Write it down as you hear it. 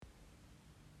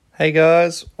Hey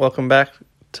guys, welcome back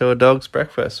to A Dog's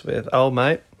Breakfast with old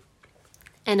mate.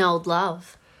 And old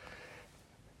love.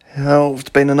 Oh,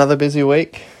 it's been another busy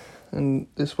week, and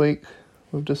this week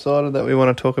we've decided that we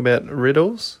want to talk about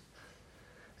riddles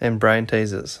and brain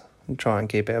teasers and try and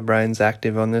keep our brains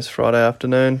active on this Friday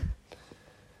afternoon.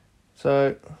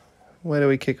 So, where do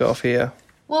we kick off here?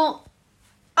 Well,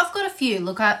 I've got a few.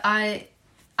 Look, I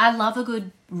love a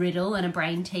good riddle and a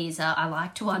brain teaser. I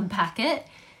like to unpack it.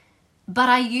 But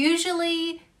I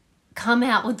usually come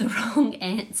out with the wrong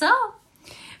answer.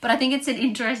 But I think it's an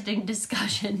interesting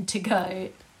discussion to go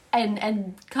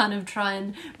and kind of try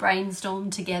and brainstorm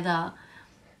together.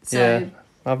 So, yeah,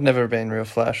 I've never been real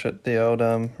flash at the old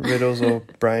riddles or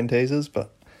brain teasers,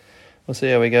 but we'll see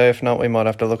how we go. If not, we might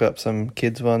have to look up some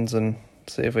kids' ones and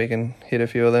see if we can hit a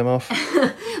few of them off.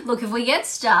 Look, if we get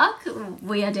stuck,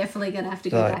 we are definitely going to have to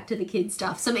go back to the kids'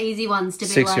 stuff. Some easy ones to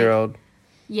be 6-year-old.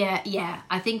 Yeah.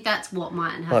 I think that's what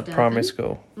might have like to primary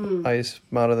happen. school. Are you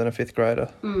smarter than a 5th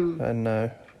grader? And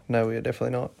no, we are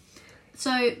definitely not.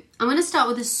 So I'm going to start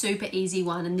with a super easy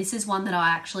one, and this is one that I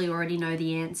actually already know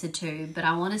the answer to, but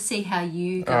I want to see how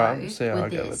you go Alright, see how I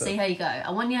with go this. with it. See how you go.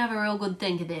 I want you to have a real good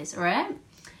think of this, all right?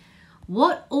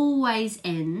 What always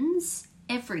ends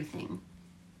everything?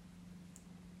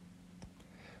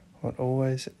 What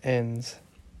always ends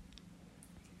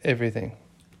everything?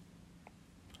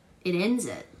 It ends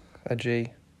it. A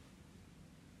G.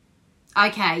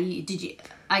 Okay,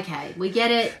 okay, we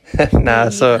get it. Nah, I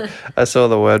saw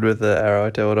the word with the arrow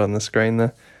to it on the screen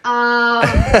there.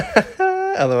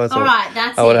 Otherwise, all right,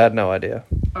 that's I would it. have had no idea.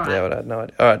 All right. Yeah, I would have had no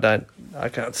idea. All right, I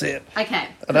can't see it. Okay, I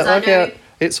don't because like know... how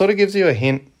it sort of gives you a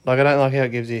hint. Like, I don't like how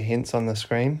it gives you hints on the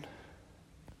screen.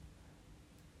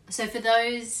 So for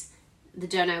those that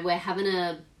don't know, we're having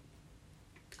a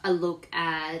look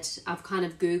at, I've kind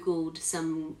of Googled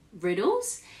some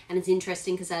riddles, and it's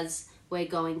interesting because as we're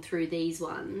going through these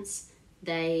ones,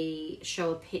 they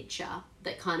show a picture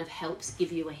that kind of helps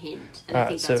give you a hint, and I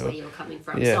think that's where you're coming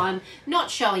from. Yeah. So I'm not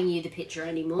showing you the picture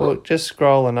anymore. Well, just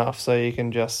scroll enough so you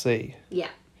can just see Yeah.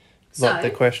 like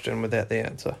the question without the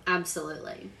answer.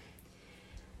 Absolutely.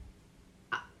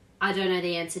 I don't know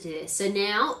the answer to this. So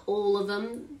now, all of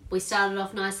them, we started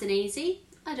off nice and easy.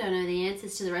 I don't know the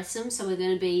answers to the rest of them, so we're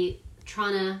going to be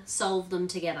trying to solve them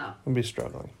together. We'll be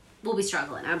struggling. We'll be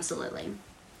struggling, absolutely.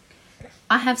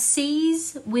 I have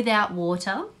seas without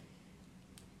water,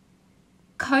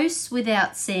 coasts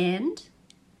without sand,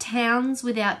 towns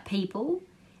without people,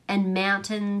 and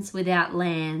mountains without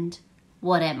land.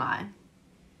 What am I?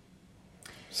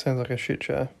 Sounds like a shit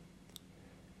show.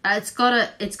 It's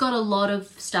got a lot of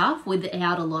stuff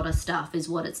without a lot of stuff is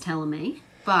what it's telling me.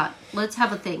 But let's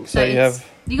have a think. So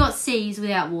you got seas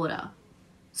without water.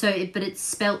 But it's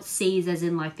spelt seas as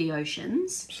in like the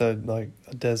oceans. So like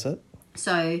a desert.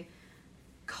 So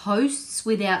coasts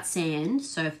without sand,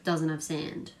 so it doesn't have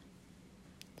sand.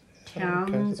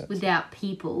 Towns without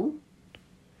people,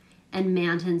 and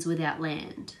mountains without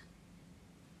land.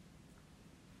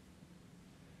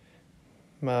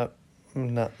 No.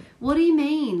 What do you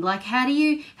mean? Like, how do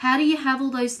you have all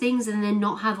those things and then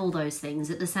not have all those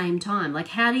things at the same time? Like,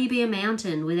 how do you be a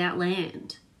mountain without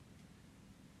land?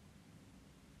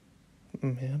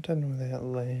 Mountain without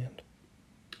land.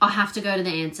 I have to go to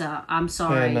the answer. I'm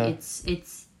sorry. Yeah, no.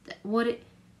 It's what it.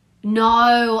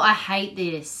 No, I hate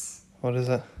this. What is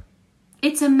it?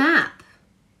 It's a map.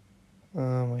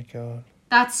 Oh my god.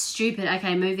 That's stupid.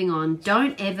 Okay, moving on.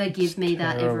 Don't ever give me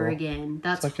that ever terrible. again.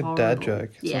 That's It's like horrible. a dad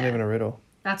joke. It's not even a riddle.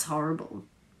 That's horrible.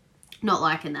 Not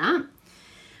liking that.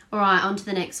 All right, on to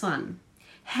the next one.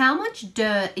 How much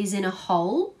dirt is in a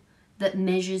hole that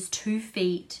measures 2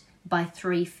 feet by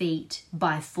 3 feet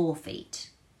by 4 feet?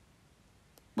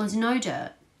 Well, there's no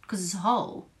dirt because it's a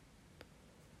hole.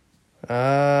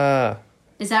 Ah.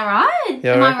 Is that right?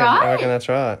 Yeah, Am I right? I reckon that's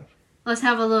right. Let's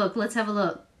have a look.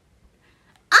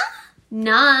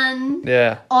 None.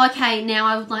 Yeah. Okay, now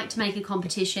I would like to make a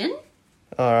competition.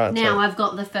 All right. Now I've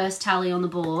got the first tally on the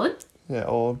board. Yeah,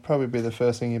 or it'll probably be the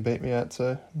first thing you beat me at,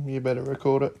 so you better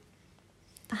record it.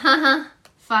 Haha,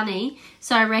 funny.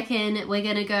 So I reckon we're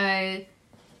going to go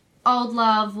old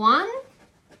love 1,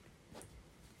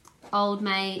 old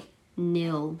mate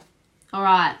 0. All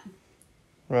right.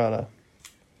 Righto.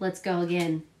 Let's go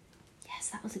again. Yes,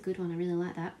 that was a good one. I really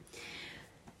like that.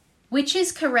 Which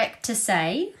is correct to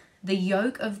say the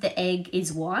yolk of the egg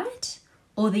is white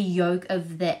or the yolk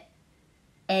of the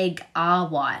egg are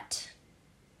white?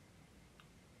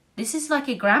 This is like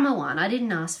a grammar one. I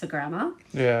didn't ask for grammar.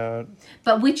 Yeah.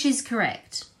 But which is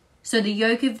correct? So the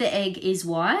yolk of the egg is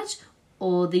white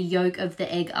or the yolk of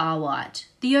the egg are white?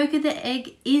 The yolk of the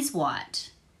egg is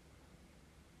white.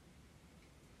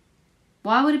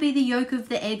 Why would it be the yolk of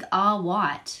the egg are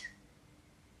white?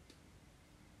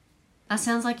 That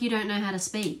sounds like you don't know how to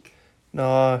speak.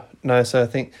 No. So I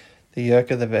think the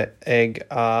yolk of the egg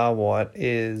are white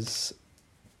is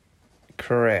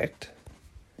correct.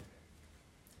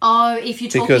 Oh, if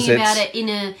you're Because talking about it in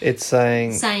a... It's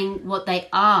saying what they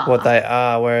are. what they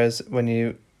are, whereas when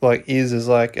you... Like, is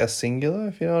like a singular,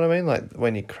 if you know what I mean? Like,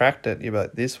 when you cracked it, you're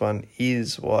like, this one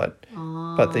is white.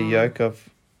 Oh. But the yolk of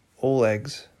all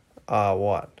eggs are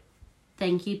white.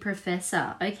 Thank you,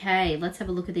 Professor. Okay, let's have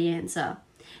a look at the answer.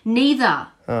 Neither.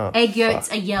 Oh, Egg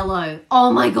yolks are yellow.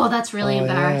 Oh my God, that's really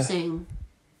embarrassing.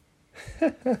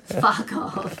 Yeah. Fuck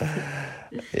off.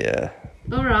 Yeah.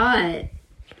 All right.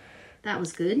 That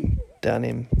was good. Done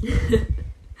him.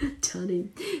 Done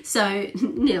him. So,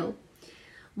 Neil,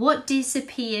 what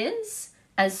disappears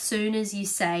as soon as you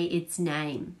say its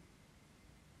name?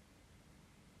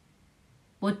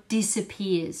 What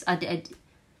disappears? What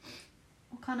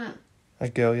kind of... A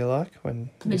girl you like when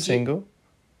you're single?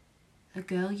 A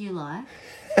girl you like?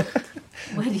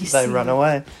 When you're They single. run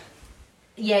away.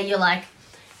 Yeah, you're like,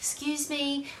 excuse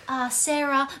me,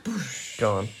 Sarah.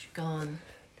 Gone. Gone.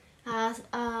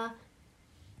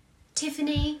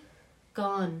 Tiffany.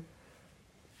 Gone.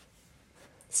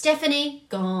 Stephanie.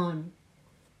 Gone.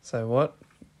 So what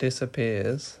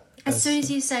disappears... As soon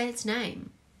as you say its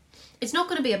name. It's not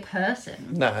going to be a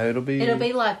person. No, it'll be... It'll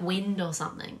be like wind or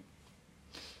something.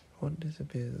 What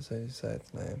disappears as soon as you say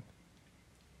its name?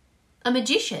 A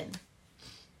magician.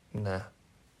 Nah.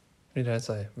 You don't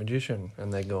say magician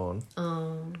and they're gone.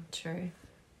 Oh, true.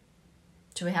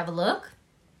 Should we have a look?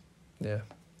 Yeah.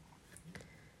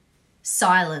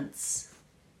 Silence.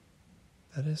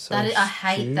 That is so I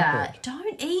hate stupid. that.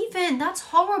 Don't even. That's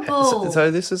horrible.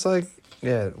 So this is like,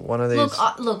 yeah, one of these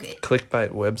Look.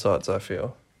 clickbait websites, I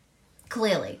feel.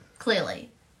 Clearly.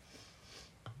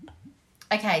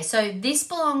 Okay, so this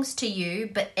belongs to you,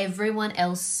 but everyone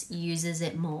else uses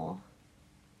it more.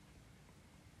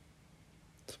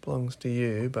 This belongs to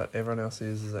you, but everyone else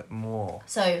uses it more.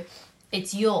 So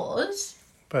it's yours.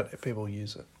 But people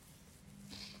use it.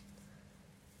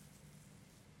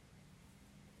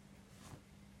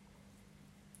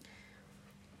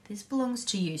 This belongs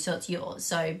to you, so it's yours.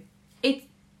 So hey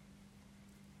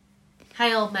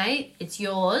old mate, it's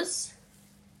yours,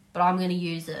 but I'm going to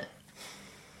use it.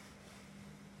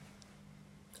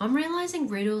 I'm realising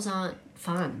riddles aren't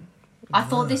fun. I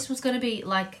thought this was going to be,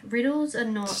 like, riddles are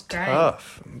not It's great.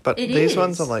 tough. But It these is.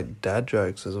 ones are like dad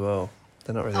jokes as well.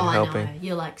 They're not really helping. I know.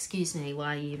 You're like, excuse me,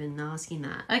 why are you even asking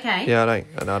that? Okay. Yeah, I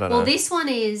don't know. Well, this one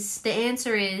is, the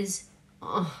answer is,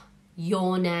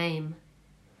 your name.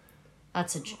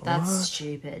 That's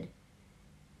stupid.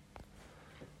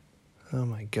 Oh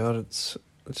my God, it's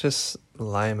just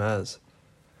lame as.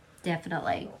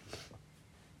 Definitely.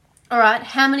 All right,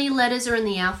 how many letters are in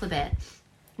the alphabet?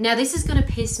 Now, this is going to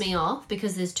piss me off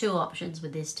because there's two options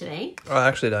with this to me. I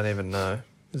actually don't even know.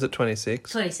 Is it 26?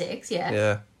 26, yeah.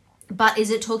 Yeah. But is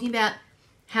it talking about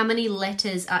how many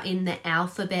letters are in the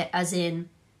alphabet, as in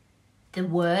the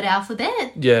word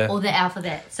alphabet? Yeah. Or the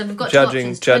alphabet? So we've got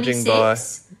Judging two options.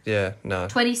 26, by... Yeah, no.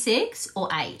 26 or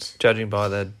 8? Judging by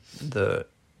the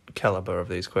caliber of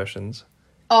these questions.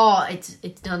 Oh, it's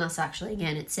done us actually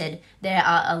again. It said there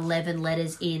are 11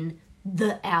 letters in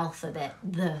the alphabet.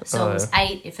 So it was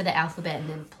 8 for the alphabet and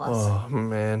then plus. Oh,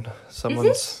 man.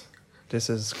 This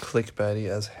is clickbaity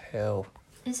as hell.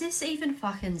 Is this even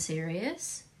fucking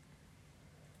serious?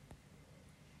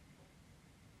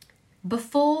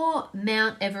 Before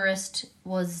Mount Everest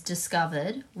was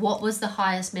discovered, what was the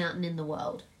highest mountain in the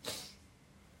world?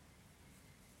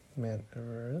 Mount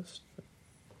Everest?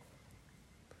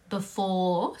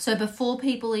 Before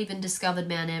people even discovered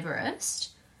Mount Everest,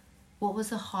 what was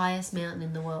the highest mountain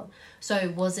in the world? So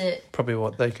was it... Probably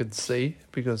what they could see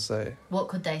because they... What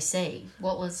could they see?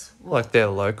 What Like their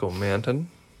local mountain.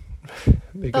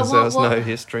 Because there was no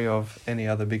history of any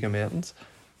other bigger mountains.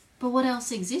 But what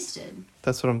else existed?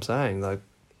 That's what I'm saying. Like,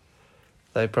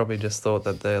 they probably just thought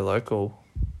that their local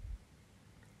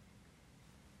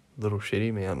little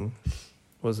shitty mountain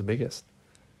was the biggest.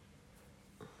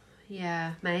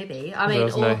 Yeah, maybe. There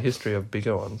was no history of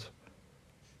bigger ones.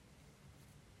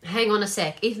 Hang on a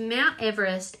sec. If Mount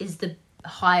Everest is the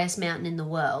highest mountain in the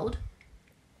world,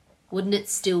 wouldn't it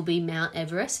still be Mount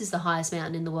Everest is the highest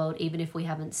mountain in the world even if we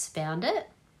haven't found it?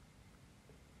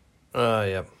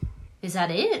 Yeah. Is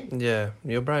that it? Yeah,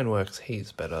 your brain works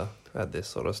heaps better at this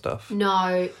sort of stuff.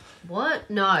 No. What?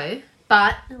 No.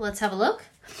 But let's have a look.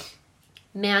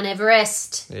 Mount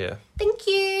Everest. Yeah. Thank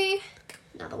you.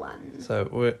 Another one.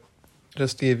 So,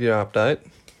 just to give you an update,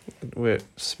 we're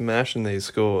smashing these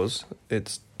scores.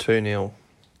 It's 2-0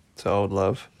 to Old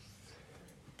Love.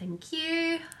 Thank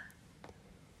you.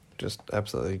 Just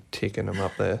absolutely ticking them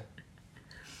up there.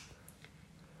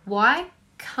 Why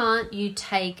can't you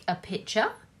take a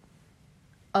picture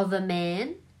of a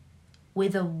man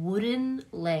with a wooden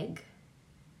leg?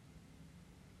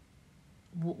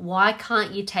 Why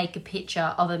can't you take a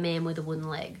picture of a man with a wooden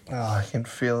leg? Oh, I can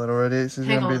feel it already. This is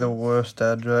Hang going to be on. the worst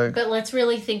dad joke. But let's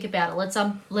really think about it.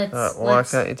 Why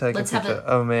can't you take a picture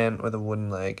of a man with a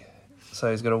wooden leg? So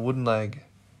he's got a wooden leg.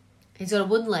 He's got a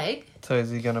wooden leg. So is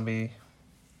he going to be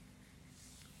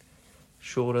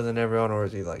shorter than everyone, or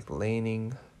is he like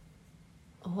leaning?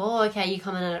 Oh, okay, you're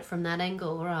coming at it from that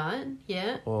angle, right?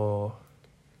 Yeah. Or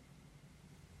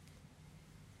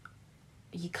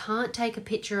You can't take a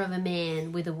picture of a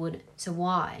man with a wood. So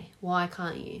why? Why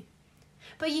can't you?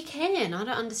 But you can. I don't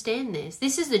understand this.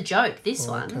 This is a joke, this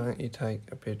why one. can't you take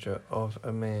a picture of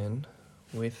a man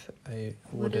with a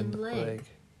wooden leg?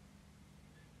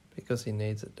 Because he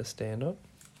needs it to stand up.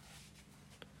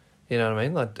 You know what I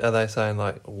mean? Like, are they saying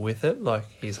like with it, like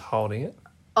he's holding it?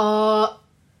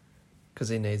 Because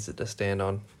he needs it to stand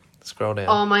on. Scroll down.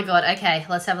 Oh my god. Okay,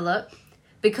 let's have a look.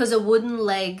 Because a wooden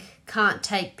leg can't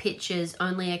take pictures,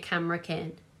 only a camera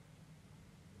can.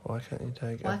 Why can't you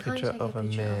take Why a can't you picture take of a a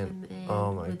picture man? of a man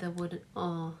Oh my. with a wooden...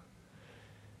 Oh.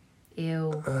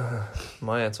 Ew.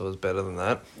 My answer was better than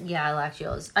that. Yeah, I liked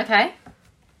yours. Okay.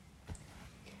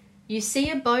 You see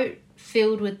a boat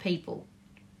filled with people.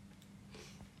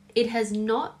 It has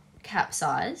not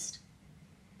capsized,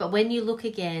 but when you look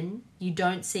again, you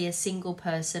don't see a single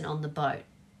person on the boat.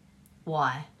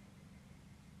 Why?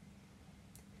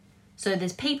 So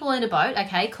there's people in a boat.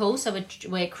 Okay, cool. So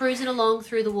we're cruising along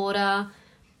through the water.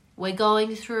 We're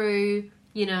going through,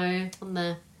 on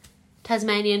the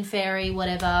Tasmanian ferry,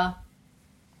 whatever.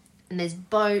 And there's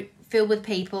boat filled with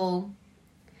people,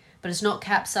 but it's not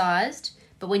capsized.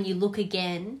 But when you look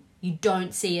again, you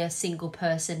don't see a single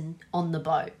person on the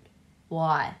boat.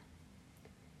 Why?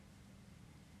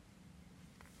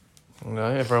 No,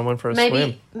 everyone went for a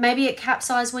swim. Maybe it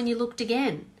capsized when you looked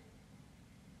again.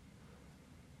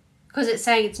 Because it's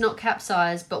saying it's not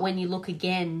capsized, but when you look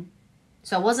again...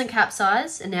 So it wasn't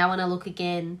capsized, and now when I look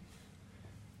again...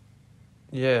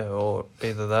 Yeah, or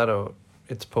either that or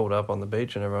it's pulled up on the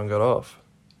beach and everyone got off.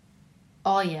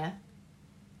 Oh, yeah.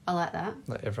 I like that.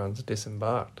 Like everyone's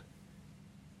disembarked.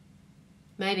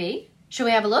 Maybe. Should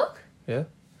we have a look? Yeah.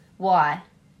 Why?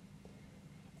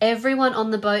 Everyone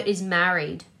on the boat is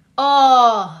married.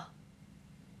 Oh!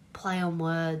 Play on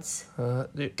words.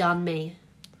 Done me.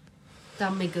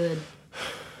 Done me good.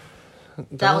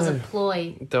 That was a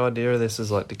ploy. The idea of this is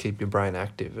like to keep your brain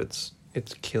active. It's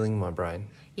killing my brain.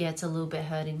 Yeah, it's a little bit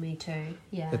hurting me too.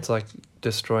 Yeah. It's like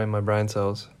destroying my brain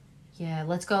cells. Yeah,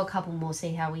 let's go a couple more,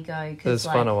 see how we go. There's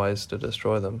funner ways to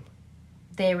destroy them.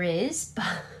 There is, but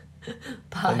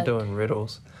I'm doing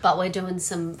riddles. But we're doing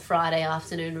some Friday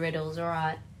afternoon riddles, all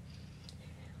right.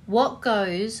 What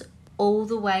goes all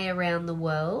the way around the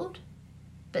world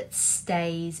but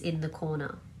stays in the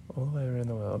corner? All the way around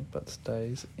the world but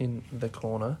stays in the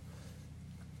corner.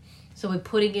 So we're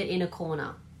putting it in a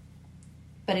corner.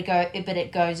 But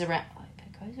it goes around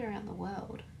the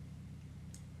world.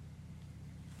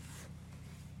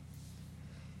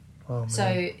 Oh, man.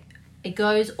 So it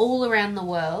goes all around the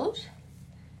world,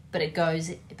 but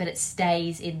it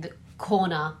stays in the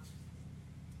corner.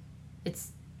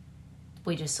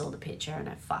 We just saw the picture and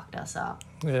it fucked us up.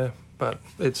 Yeah, but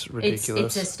it's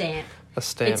ridiculous. It's a stamp. A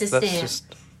stamp. It's a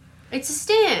stamp. It's a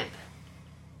stamp.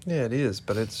 Yeah, it is,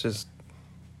 but that's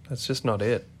just not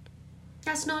it.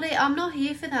 That's not it. I'm not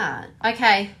here for that.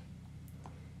 Okay.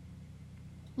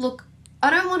 Look,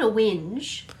 I don't want to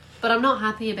whinge, but I'm not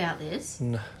happy about this.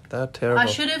 No, they're terrible. I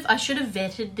should have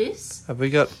vetted this.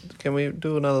 Can we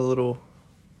do another little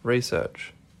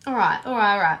research? All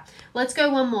right. Let's go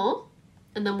one more,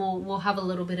 and then we'll have a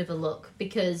little bit of a look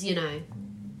because,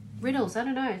 riddles, I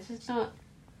don't know, it's just not...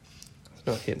 It's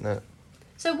not hitting that.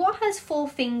 So what has 4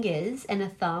 fingers and a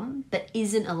thumb but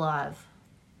isn't alive?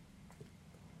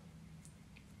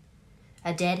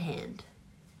 A dead hand.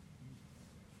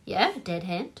 Yeah, a dead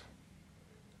hand.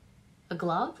 A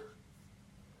glove.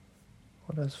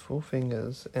 What has 4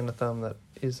 fingers and a thumb that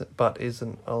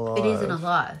isn't alive? It isn't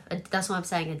alive. That's why I'm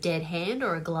saying a dead hand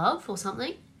or a glove or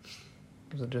something.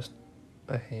 Is it just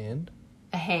a hand?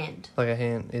 A hand. Like a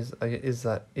hand is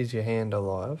your hand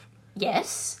alive?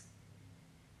 Yes.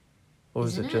 Or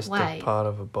Isn't is it just a part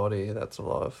of a body that's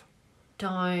alive?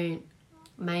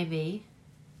 Maybe.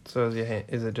 So is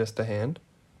it just a hand?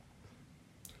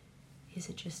 Is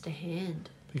it just a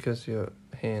hand? Because your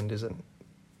hand isn't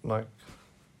it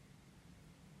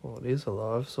is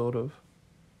alive, sort of.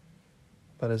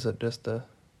 But is it just a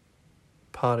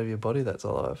part of your body that's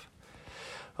alive?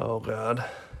 Oh, God.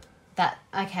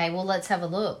 Okay, well, let's have a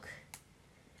look.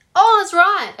 Oh, that's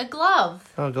right. A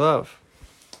glove. Oh, glove.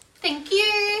 Thank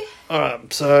you. All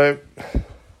right, so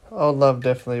Old Love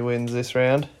definitely wins this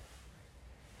round.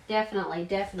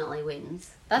 Definitely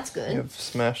wins. That's good. You've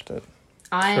smashed it.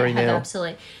 I have 3-0.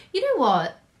 absolutely. You know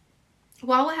what?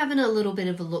 While we're having a little bit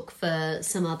of a look for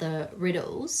some other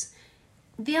riddles,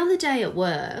 the other day at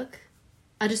work,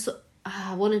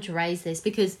 I wanted to raise this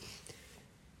because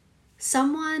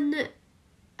someone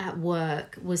at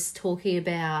work was talking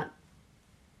about,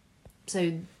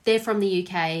 so they're from the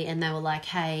UK and they were like,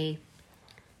 hey,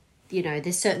 you know,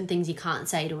 there's certain things you can't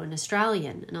say to an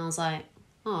Australian. And I was like,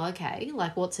 oh, okay,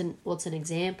 like what's an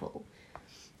example?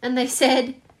 And they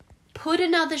said, put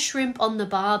another shrimp on the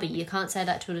barbie. You can't say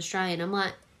that to an Australian. I'm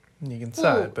like, You can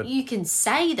say it, but you can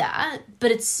say that, but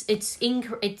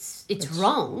it's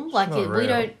wrong. Like not we real.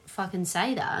 don't fucking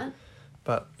say that.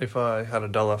 But if I had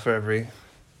 $1 for every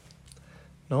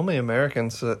normally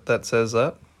Americans that says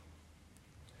that,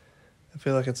 I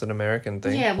feel like it's an American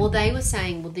thing. Yeah, well, they were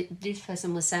saying, this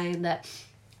person was saying that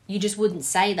you just wouldn't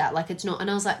say that, like it's not. And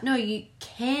I was like, no, you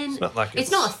can. It's not like it's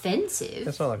not offensive.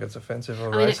 It's not like it's offensive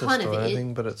or I mean, racist or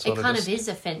anything, but it's sort it kind of is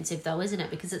offensive though, isn't it?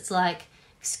 Because it's like,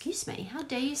 excuse me, how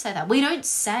dare you say that? We don't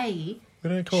say. We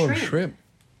don't call them shrimp.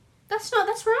 That's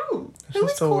wrong. It's Who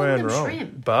is just all calling around them wrong.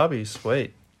 shrimp? Barbie's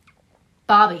sweet.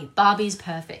 Barbie's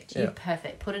perfect. Yeah. You're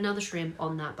perfect. Put another shrimp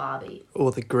on that Barbie.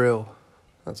 Or the grill.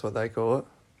 That's what they call it.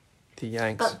 The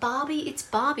Yanks. But Barbie, it's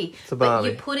Barbie. It's a Barbie.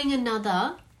 But you're putting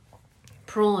another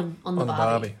prawn on the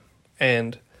Barbie.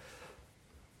 And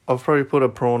I've probably put a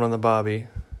prawn on the Barbie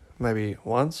maybe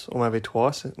once or maybe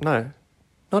twice. No,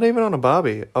 not even on a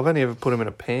Barbie. I've only ever put them in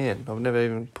a pan. I've never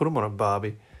even put them on a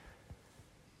Barbie.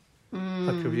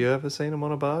 Like, have you ever seen them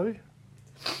on a Barbie?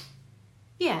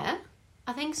 Yeah,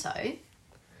 I think so.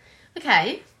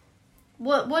 Okay.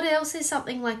 What else is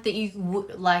something like that you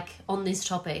would like on this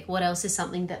topic? What else is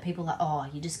something that people are like, oh,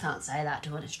 you just can't say that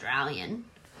to an Australian?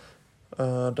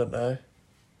 I don't know.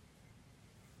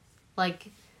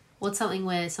 Like, what's something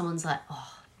where someone's like,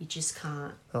 oh, you just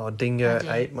can't. Oh, dingo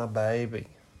ate my baby.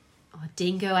 Oh,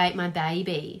 dingo ate my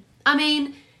baby. I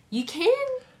mean, you can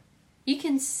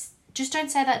just don't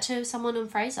say that to someone on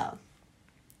Fraser.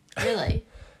 Really.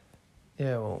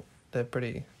 Yeah, well, they're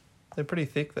pretty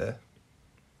thick there.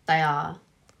 They are.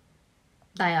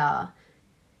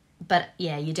 But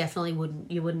yeah, you definitely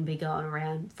wouldn't be going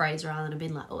around Fraser Island and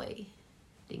being like, oi,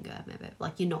 dingo ate my baby.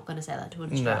 Like, you're not going to say that to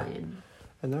an Australian. No.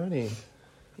 And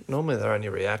normally they're only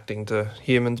reacting to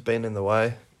humans being in the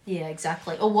way. Yeah,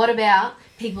 exactly. Or what about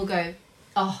people go,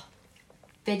 oh,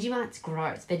 Vegemite's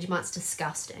gross. Vegemite's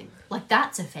disgusting. Like,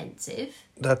 that's offensive.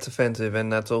 That's offensive,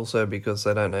 and that's also because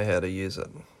they don't know how to use it.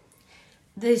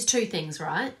 There's two things,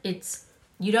 right? It's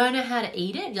you don't know how to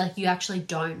eat it. Like, you actually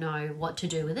don't know what to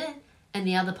do with it. And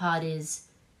the other part is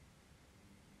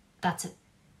that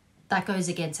goes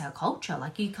against our culture.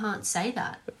 Like, you can't say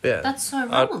that. Yeah. That's so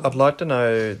wrong. I'd like to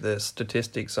know the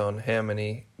statistics on how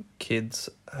many kids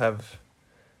have,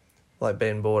 like,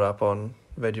 been brought up on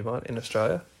Vegemite in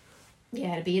Australia.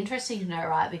 Yeah, it'd be interesting to know,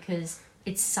 right? Because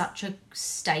it's such a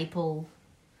staple.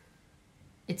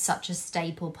 It's such a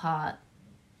staple part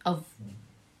of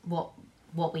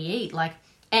what we eat. Like,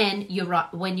 and you're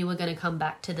right. When you were going to come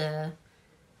back to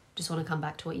just want to come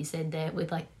back to what you said there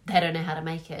with like they don't know how to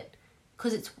make it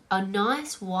because it's a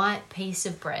nice white piece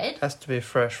of bread. Has to be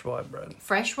fresh white bread.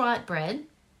 Fresh white bread.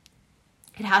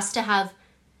 It has to have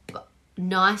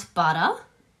nice butter.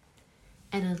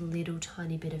 And a little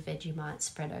tiny bit of Vegemite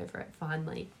spread over it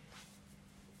finally.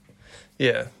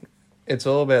 Yeah. It's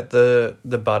all about the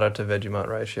butter to Vegemite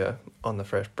ratio on the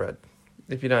fresh bread.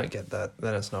 If you don't get that,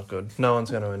 then it's not good. No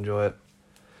one's going to enjoy it.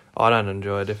 I don't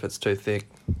enjoy it if it's too thick.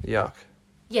 Yuck.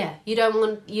 Yeah, you don't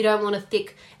want a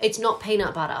thick. It's not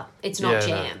peanut butter. It's not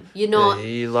jam. No. You're not. Yeah,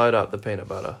 you load up the peanut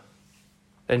butter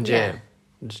and jam.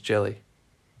 Yeah. It's jelly.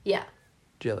 Yeah.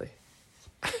 Jelly.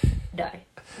 No.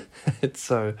 It's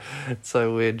so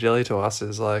weird. Jelly to us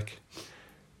is like.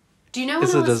 Do you know?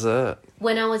 It's a dessert.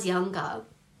 When I was younger,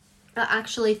 I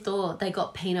actually thought they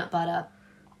got peanut butter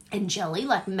and jelly,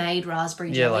 like made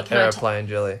raspberry jelly. Yeah, like aeroplane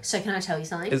jelly. So can I tell you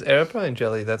something? Is aeroplane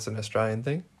jelly? That's an Australian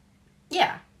thing.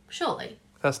 Yeah, surely.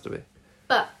 Has to be.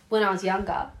 But when I was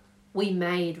younger, we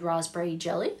made raspberry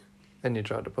jelly. And you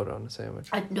tried to put it on a sandwich.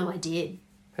 I did.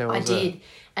 How was I did.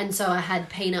 And so I had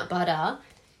peanut butter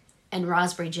and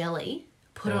raspberry jelly,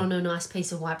 put it on a nice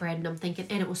piece of white bread, and I'm thinking,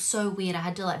 and it was so weird, I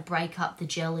had to like break up the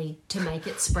jelly to make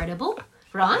it spreadable,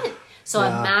 right? So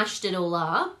I mashed it all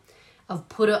up, I've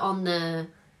put it on the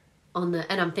and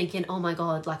I'm thinking, oh my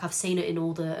God, like I've seen it in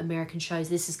all the American shows.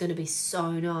 This is going to be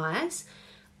so nice.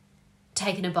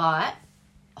 Taking a bite,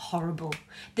 horrible.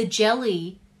 The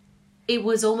jelly, it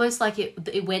was almost like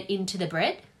it went into the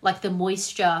bread, like the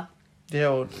moisture. Yeah,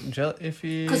 well, if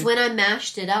you... Because when I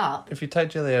mashed it up... If you take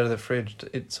jelly out of the fridge,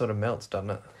 it sort of melts, doesn't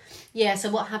it? Yeah, so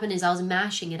what happened is I was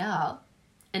mashing it up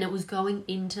and it was going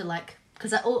into like...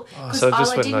 Because I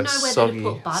didn't know whether to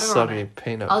put butter on it.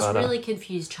 Peanut I was butter. a really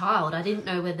confused child. I didn't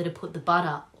know whether to put the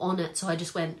butter on it, so I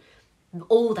just went...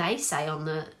 All they say on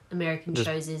the American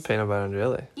shows is... peanut butter and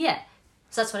jelly. Yeah,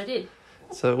 so that's what I did.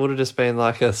 So it would have just been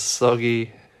like a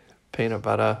soggy peanut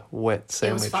butter wet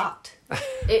sandwich. It was fucked. With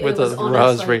it was a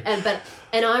raspberry.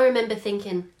 And I remember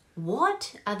thinking,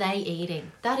 what are they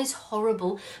eating? That is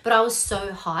horrible. But I was so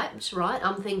hyped, right?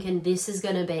 I'm thinking this is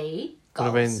going to be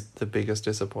goals. Would have been the biggest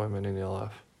disappointment in your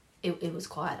life. It was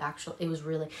quite actual. It was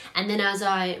really... And then as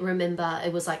I remember,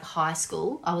 it was like high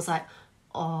school. I was like,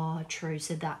 oh, true.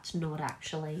 So that's not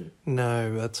actually...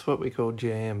 No, that's what we call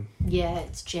jam. Yeah,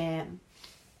 it's jam.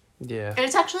 Yeah. And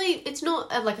it's actually... It's not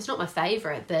it's not my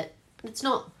favourite, but it's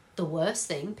not the worst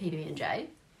thing, PB&J.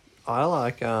 I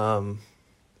like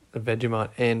Vegemite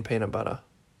and peanut butter.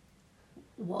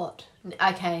 What?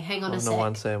 Okay, hang on a sec. On the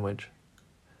one sandwich.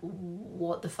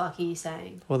 What the fuck are you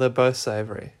saying? Well, they're both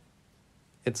savoury.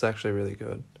 It's actually really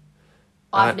good.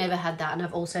 I've never had that, and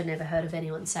I've also never heard of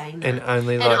anyone saying that. And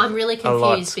only and like I'm really a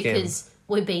light confused skim. because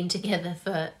we've been together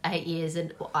for 8 years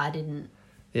and I didn't...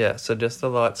 Yeah, so just a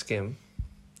light skim.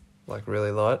 Like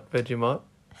really light Vegemite.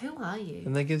 Who are you?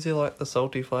 And that gives you like the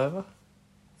salty flavour.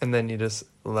 And then you just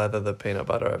lather the peanut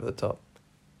butter over the top.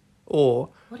 Or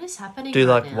What is happening do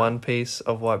right like now? one piece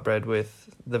of white bread with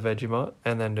the Vegemite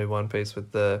and then do one piece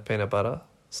with the peanut butter.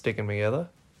 Stick them together.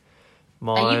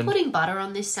 Are you putting butter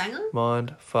on this sanga?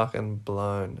 Mind fucking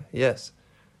blown. Yes.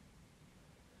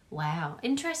 Wow,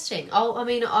 interesting.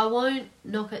 I won't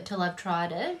knock it till I've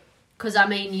tried it. Because,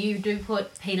 you do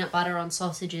put peanut butter on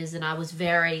sausages and I was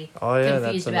very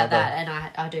confused about that,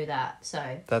 and I do that,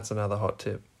 so... That's another hot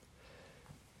tip.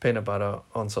 Peanut butter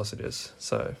on sausages.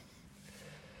 So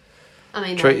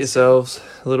treat yourselves.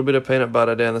 A little bit of peanut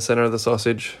butter down the centre of the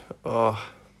sausage. Oh,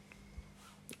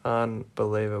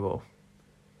 unbelievable.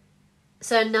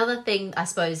 So another thing I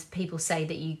suppose people say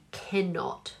that you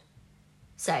cannot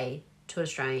say to an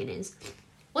Australian is,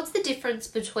 what's the difference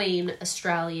between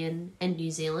Australian and New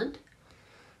Zealand?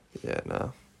 Yeah,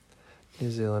 no.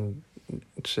 New Zealand,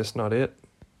 it's just not it.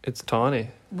 It's tiny.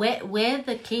 We're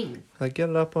the king. Like, get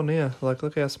it up on here. Like,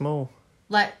 look how small.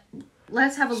 Like,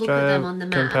 let's have a look at them on the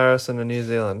map. Comparison to New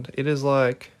Zealand. It is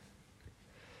like...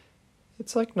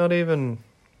 It's like not even...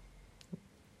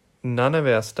 None of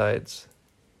our states...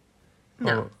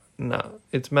 No. No.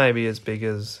 It's maybe as big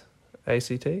as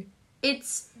ACT.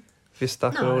 It's... If you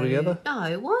stuck it all together.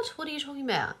 No, what? What are you talking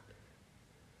about?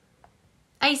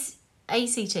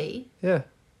 ACT? Yeah.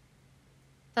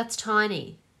 That's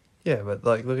tiny. Yeah, but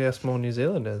like, look how small New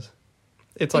Zealand is.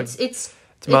 It's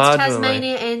marginally,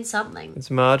 Tasmania and something. It's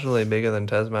marginally bigger than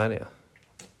Tasmania.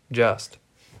 Just.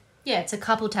 Yeah, it's a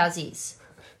couple Tassies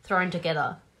thrown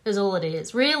together. Is all it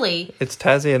is. Really. It's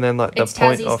Tassie and then like the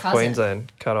point of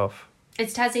Queensland cut off.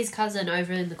 It's Tassie's cousin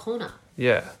over in the corner.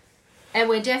 Yeah. And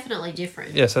we're definitely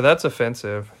different. Yeah, so that's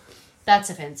offensive. That's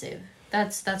offensive.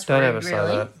 That's Don't rude, ever say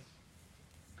really. that.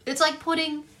 It's like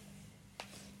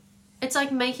it's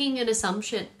like making an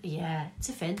assumption. Yeah, it's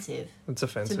offensive. It's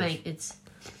offensive. It's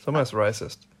almost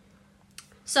racist.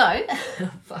 So,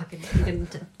 fucking you can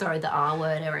throw the R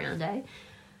word around, eh?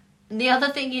 And the other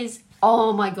thing is,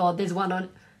 oh my God, there's one on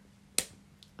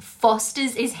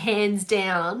Foster's is hands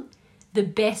down the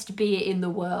best beer in the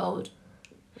world.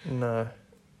 No.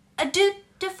 Do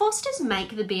Foster's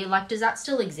make the beer? Like, does that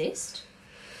still exist?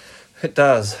 It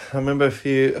does. I remember a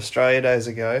few Australia days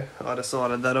ago, I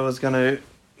decided that I was going to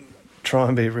try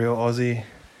and be real Aussie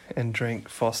and drink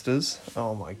Foster's.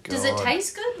 Oh my God. Does it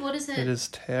taste good? What is it? It is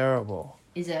terrible.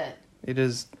 Is it? It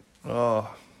is...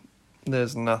 Oh,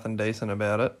 there's nothing decent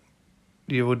about it.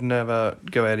 You would never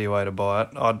go out of your way to buy it.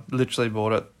 I literally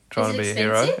bought it trying to be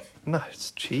expensive? a hero. No,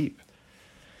 it's cheap.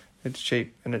 It's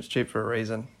cheap, and it's cheap for a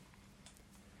reason.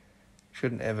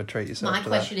 Shouldn't ever treat yourself My to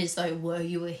question that. is, though, were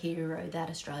you a hero that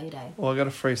Australia Day? Well, I got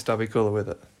a free stubby cooler with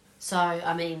it. So,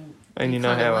 I mean... And you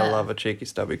know how I love a cheeky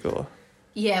stubby cooler.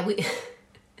 Yeah,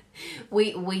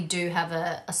 we do have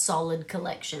a solid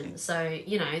collection. So,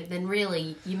 then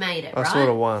really, you made it, right? I sort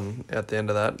of won at the end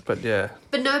of that, but yeah.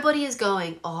 But nobody is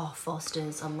going, oh,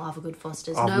 Foster's, I love a good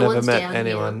Foster's. I've no never one's met down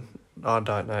anyone, I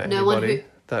don't know No one anybody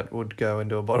that would go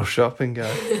into a bottle shop and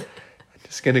go,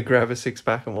 just going to grab a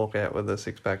 6-pack and walk out with a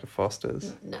 6-pack of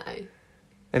Foster's. No.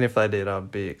 And if they did,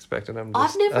 I'd be expecting them I've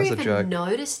just never as a even joke.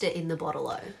 noticed it in the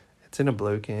bottle-o. It's in a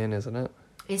blue can, isn't it?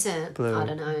 Is it? Blue, I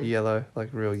don't know. yellow, like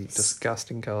really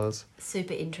disgusting colours.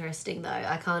 Super interesting, though.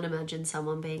 I can't imagine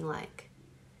someone being like...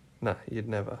 No, you'd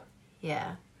never.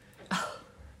 Yeah.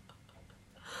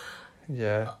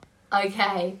 Yeah.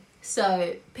 Okay,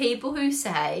 so people who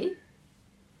say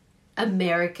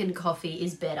American coffee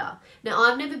is better. Now,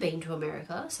 I've never been to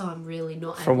America, so I'm really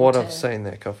not From able what to... I've seen,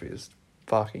 their coffee is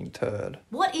fucking turd.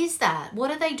 What is that?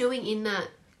 What are they doing in that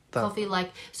coffee?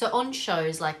 Like, so on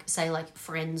shows, like, say, like,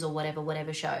 Friends or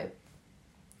whatever show,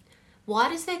 why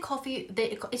does their coffee...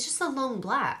 It's just a long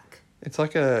black. It's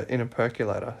like in a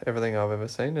percolator. Everything I've ever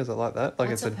seen, is it like that? Like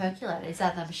What's it's a percolator? Is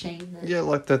that the machine that... Yeah,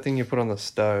 like the thing you put on the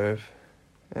stove,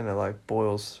 and it like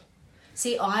boils.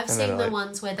 See, I've and seen then the like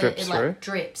ones where it drips like through.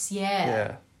 drips.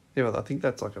 Yeah. Yeah, well, I think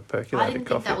that's like a percolated I didn't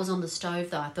coffee. think that was on the stove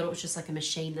though. I thought it was just like a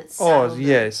machine that's. Oh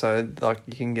yeah, so like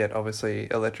you can get obviously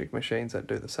electric machines that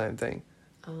do the same thing.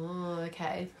 Oh,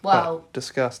 okay. Well, But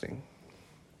disgusting.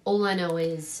 all I know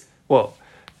is Well,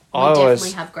 we I definitely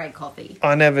always have great coffee.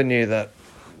 I never knew that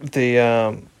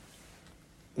the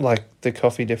like the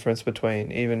coffee difference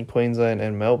between even Queensland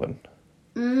and Melbourne.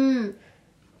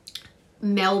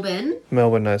 Melbourne,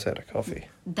 Melbourne knows how to coffee.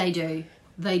 they do.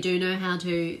 They do know how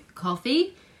to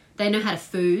coffee. They know how to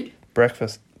food.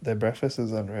 Their breakfast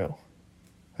is unreal.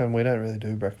 And we don't really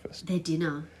do breakfast. Their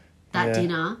dinner. That Yeah.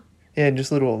 dinner. Yeah,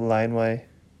 just little laneway.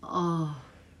 Oh,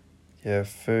 Yeah,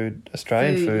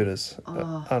 Australian Food. food is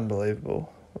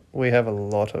unbelievable. We have a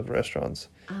lot of restaurants.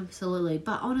 absolutely.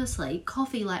 But honestly,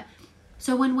 coffee, like...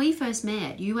 So when we first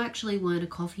met, you actually weren't a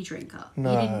coffee drinker.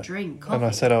 No. You didn't drink coffee. And I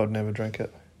said I would never drink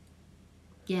it.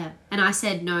 Yeah. And I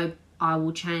said, no, I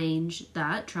will change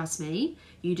that. Trust me.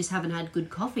 You just haven't had good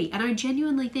coffee. And I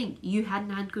genuinely think you hadn't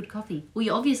had good coffee. Well,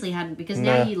 you obviously hadn't because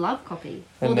now No. you love coffee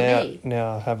more And than me.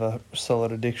 now I have a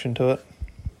solid addiction to it.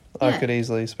 I Yeah. could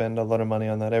easily spend a lot of money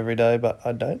on that every day, but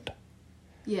I don't.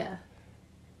 Yeah.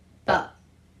 But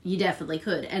you definitely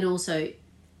could. And also,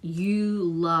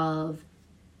 you're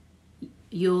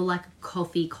like a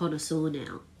coffee connoisseur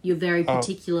now. You're very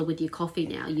particular with your coffee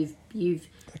now. You've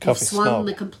coffee swung snob.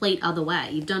 the complete other way.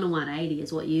 You've done a 180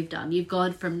 is what you've done. You've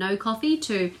gone from no coffee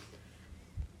to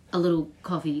a little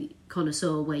coffee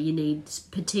connoisseur where you need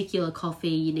particular coffee,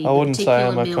 you need I wouldn't particular say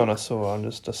I'm a milk. connoisseur, I'm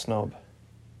just a snob.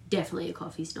 Definitely a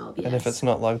coffee snob, yes. And if it's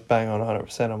not like bang on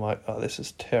 100%, I'm like, oh, this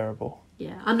is terrible.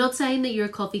 Yeah, I'm not saying that you're a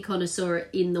coffee connoisseur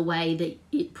in the way that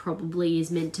it probably is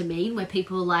meant to mean, where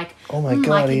people are like, Oh my I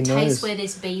God, can he taste knows. where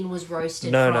this bean was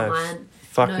roasted No, from. no. I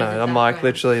Fuck know no. the I'm like background.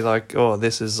 literally like, oh,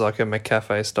 this is like a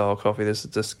McCafe style coffee. This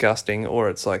is disgusting. Or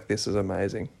it's like, this is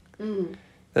amazing.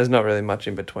 There's not really much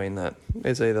in between that.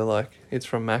 It's either like, it's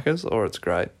from Macca's or it's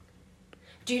great.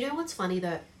 Do you know what's funny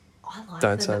though? I like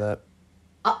Don't them. say that.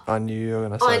 I knew you were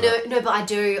going to say I know, that. no, but I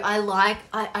do.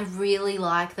 I really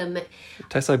like them. It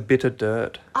tastes like bitter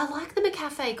dirt. I like the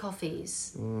McCafe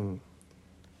coffees.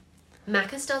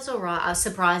 Macca's does all right,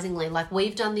 surprisingly. Like,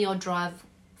 we've done the odd drive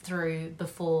through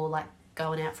before, like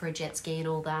going out for a jet ski and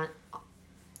all that.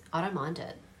 I don't mind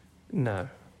it. No.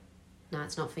 No,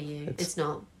 it's not for you. It's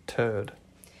not. Turd.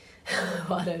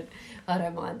 I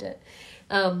don't mind it.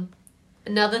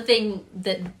 Another thing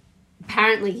that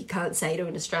apparently you can't say to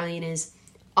an Australian is,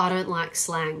 I don't like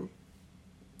slang.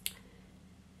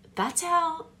 That's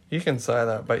how... You can say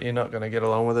that, but you're not going to get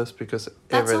along with us because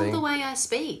That's everything... all the way I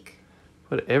speak.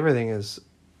 But everything is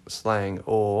slang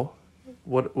or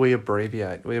what we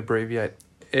abbreviate. We abbreviate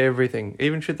everything,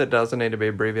 even shit that doesn't need to be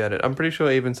abbreviated. I'm pretty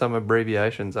sure even some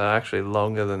abbreviations are actually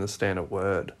longer than the standard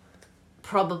word.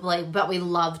 Probably, but we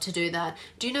love to do that.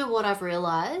 Do you know what I've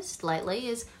realised lately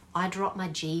is I drop my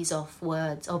G's off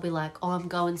words. I'll be like, oh, I'm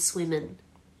going swimming.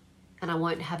 And I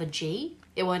won't have a G.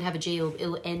 It won't have a G.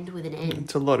 It'll end with an N.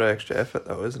 It's a lot of extra effort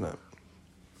though, isn't it?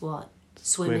 What?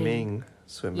 Swimming.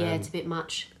 Swimming. Yeah, it's a bit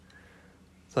much.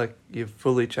 It's like you're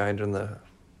fully changing the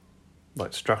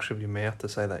like structure of your mouth to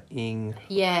say that ing.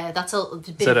 Yeah, that's a bit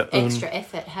Instead of of extra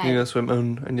effort, hey? You're going to swim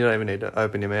and you don't even need to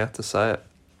open your mouth to say it.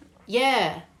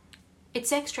 Yeah.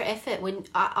 It's extra effort when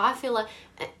I feel like...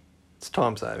 It's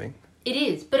time saving. It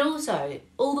is, but also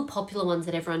all the popular ones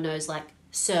that everyone knows, like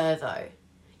servo.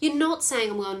 You're not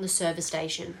saying I'm going to the server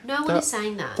station. No one is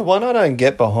saying that. The one I don't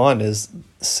get behind is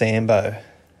sambo.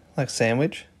 Like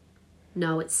sandwich.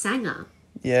 No, it's sanga.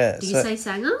 Yeah. Do you say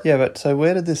sanga? Yeah, but so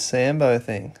where did this sambo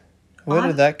thing... Where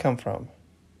did that come from?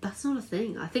 That's not a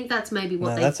thing. I think that's maybe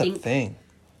what they that's think. a thing.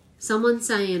 Someone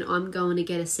saying, I'm going to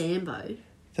get a sambo.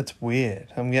 That's weird.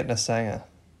 I'm getting a sanger.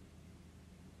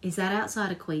 Is that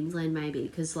outside of Queensland maybe?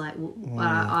 Because like,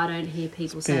 I don't hear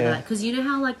people say Yeah. that. Because you know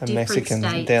how like A different Mexican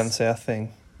states... down south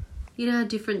thing. You know how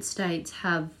different states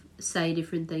say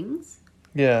different things?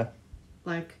 Yeah.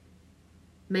 Like,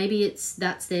 maybe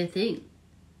that's their thing.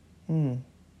 Yeah,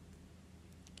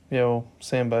 well,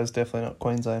 sambo's definitely not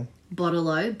Queensland.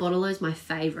 Bottle-o. Bottle-o's my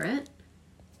favourite.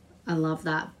 I love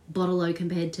that. Bottle-o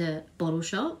compared to bottle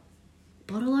shop.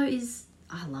 Bottle-o is...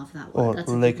 I love that word. Or That's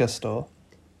liquor store.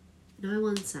 No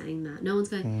one's saying that. No one's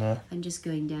going, No. I'm just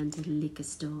going down to the liquor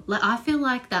store. Like, I feel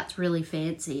like that's really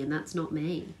fancy and that's not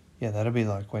me. Yeah, that'd be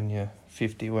like when you're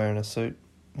 50 wearing a suit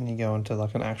and you go into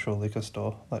like an actual liquor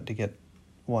store, like to get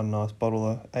one nice bottle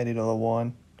of $80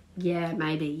 wine. Yeah,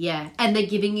 maybe, yeah. And they're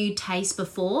giving you taste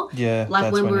before. Yeah, like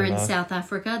that's when when we're you in know. South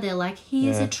Africa, they're like,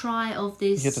 here's a try of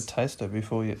this. You get to taste it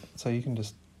before you... So you can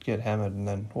just get hammered and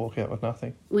then walk out with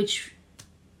nothing. Which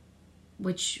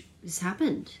has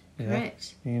happened. Yeah.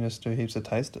 Correct. You can just do heaps of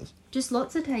tasters. Just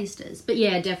lots of tasters. But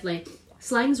yeah, definitely.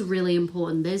 Slang's really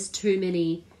important. There's too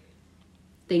many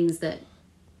things that,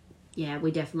 yeah, we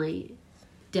definitely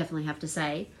have to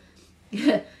say.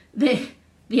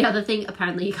 The other thing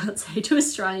apparently you can't say to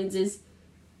Australians is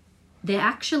they're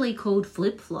actually called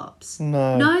flip-flops.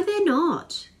 No. No, they're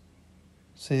not.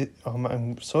 See,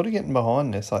 I'm sort of getting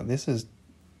behind this. Like, this is...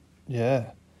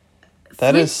 Yeah.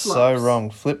 That is so Flip-flops. wrong.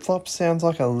 Flip-flops sounds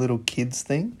like a little kid's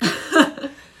thing.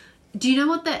 Do you know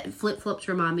what that flip-flops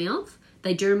remind me of?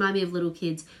 They do remind me of little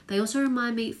kids. They also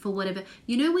remind me for whatever...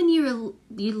 You know when you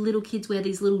little kids wear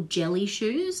these little jelly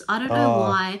shoes? I don't know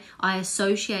why I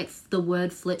associate the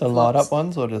word flip-flops. The light-up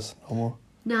ones or just normal?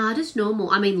 Nah, just normal.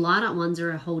 I mean, light-up ones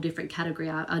are a whole different category.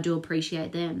 I do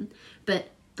appreciate them. But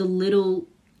the little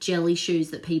jelly shoes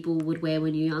that people would wear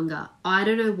when you're younger, I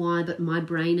don't know why, but my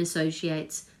brain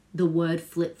associates the word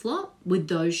flip-flop with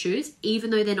those shoes,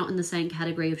 even though they're not in the same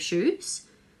category of shoes.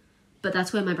 But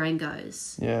that's where my brain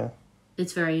goes. Yeah.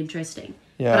 It's very interesting.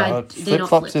 Yeah, they're not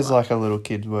flip-flops is flip-flop. like a little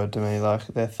kid's word to me. Like,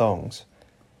 they're thongs.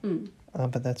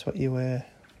 But that's what you wear,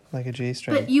 like a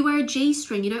G-string. But you wear a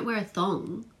G-string. You don't wear a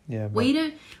thong. Yeah, but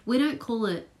We don't call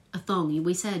it a thong.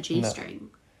 We say a G-string.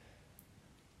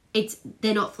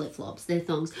 They're not flip-flops. They're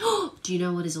thongs. Do you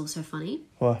know what is also funny?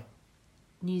 what?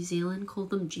 New Zealand called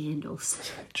them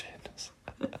jandals. Jandals.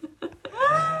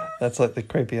 That's like the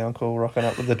creepy uncle rocking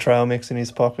up with the trail mix in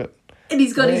his pocket. And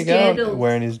he's got There his you go, jandals.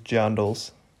 wearing his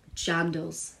jandals.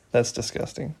 Jandals. That's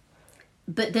disgusting.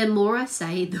 But the more I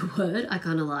say the word, I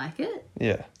kind of like it.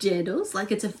 Yeah. Jandals.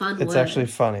 Like, it's a fun word. It's actually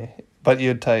funny. But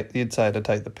you'd say to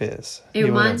take the piss. It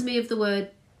reminds me of the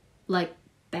word, like,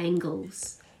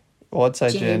 bangles. Well, I'd say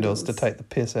Jandals. jandals to take the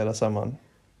piss out of someone.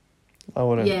 I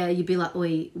wouldn't. Yeah, you'd be like,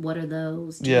 oi, what are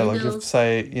those? Yeah, like Jandals? if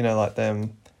say, like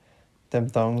them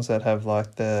thongs that have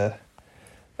like the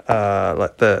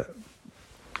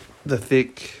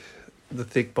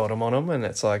thick bottom on them, and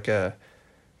it's like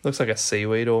looks like a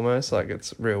seaweed almost, like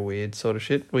it's real weird sort of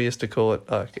shit. We used to call it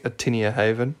like a tinea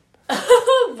haven.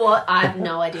 What? I have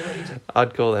no idea what you're doing.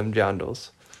 I'd call them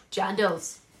jandals.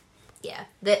 Jandals. Yeah.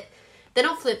 They're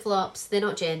not flip-flops. They're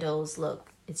not jandals. Look,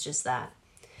 it's just that.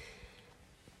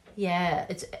 Yeah,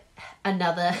 it's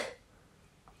another...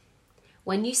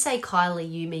 When you say Kylie,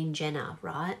 you mean Jenna,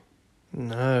 right?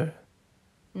 No.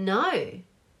 No.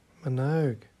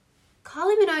 Minogue.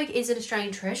 Kylie Minogue is an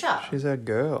Australian treasure. She's our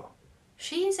girl.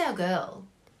 She is our girl.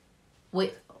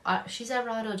 She's our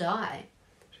ride or die.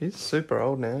 She's super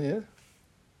old now, yeah.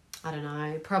 I don't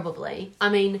know, probably. I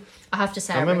mean, I have to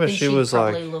say, I remember reckon she she was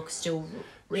probably like- looks still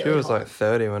really She was hot. like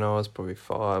 30 when I was probably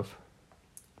 5.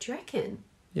 Do you reckon?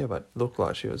 Yeah, but looked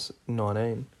like she was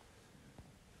 19.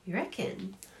 You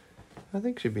reckon? I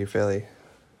think she'd be fairly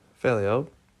old.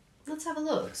 Let's have a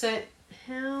look. So,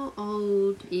 how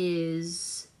old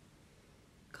is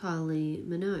Kylie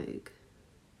Minogue?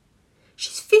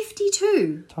 She's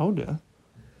 52. Told you.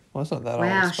 Well, it's not that old. I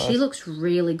Wow, suppose. she looks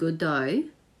really good though.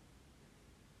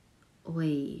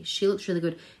 Oi, she looks really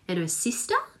good. And her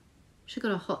sister? She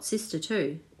got a hot sister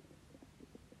too.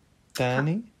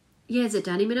 Danny? Yeah, is it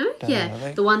Danny Minogue? Danny, I Yeah,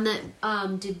 think. the one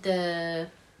that did the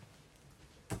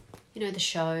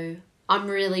show. I'm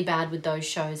really bad with those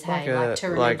shows, hey, like to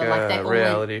remember, like they a all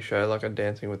reality show, like a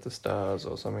Dancing with the Stars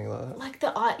or something like that. like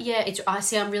the I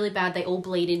see. I'm really bad. They all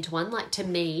bleed into one. Like to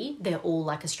me, they're all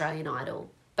like Australian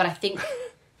Idol. But I think,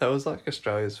 That was like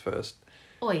Australia's first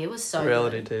it was so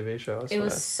reality good. TV show. I It swear.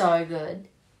 was so good.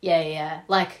 Yeah.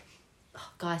 Like,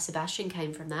 Guy Sebastian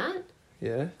came from that.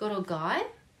 Yeah, Good old Guy.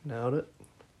 nailed it.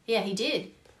 Yeah, he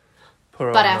did.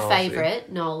 Poor But old our Knowlesy.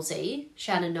 favourite, Knowlesy,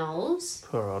 Shannon Knowles,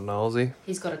 Poor old Knowlesy.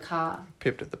 he's got a car.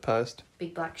 Pipped at the post.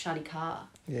 Big black shiny car.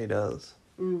 Yeah, he does.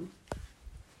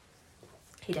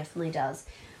 He definitely does.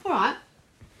 All right.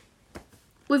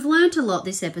 We've learnt a lot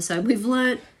this episode. We've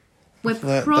learnt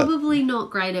We're probably not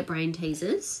great at brain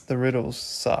teasers. The riddles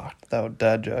sucked. They were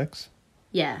dad jokes.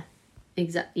 Yeah,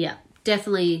 exactly. Yeah,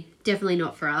 definitely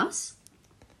not for us.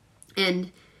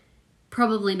 And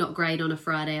probably not great on a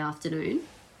Friday afternoon.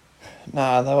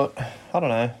 Nah, they were, I don't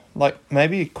know. Like,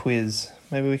 maybe a quiz.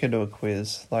 Maybe we could do a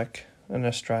quiz, like an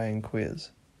Australian quiz.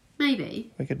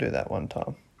 Maybe. We could do that one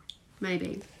time.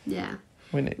 Maybe, yeah.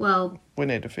 We need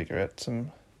to figure out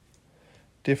some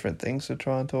different things to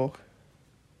try and talk.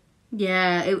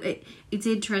 Yeah, it's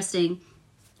interesting.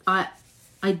 I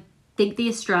think the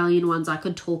Australian ones I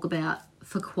could talk about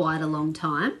for quite a long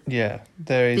time. Yeah,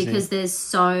 they're easy. Because there's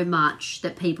so much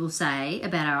that people say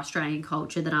about our Australian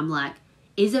culture that I'm like,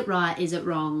 is it right? Is it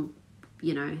wrong?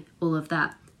 You know, all of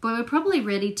that. But we're probably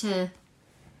ready to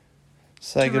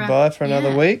say goodbye for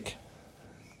another week.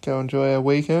 Go enjoy our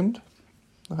weekend.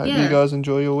 I hope you guys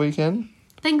enjoy your weekend.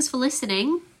 Thanks for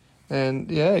listening. And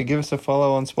give us a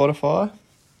follow on Spotify.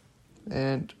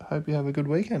 And hope you have a good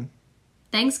weekend.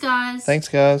 Thanks, guys. Thanks,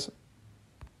 guys.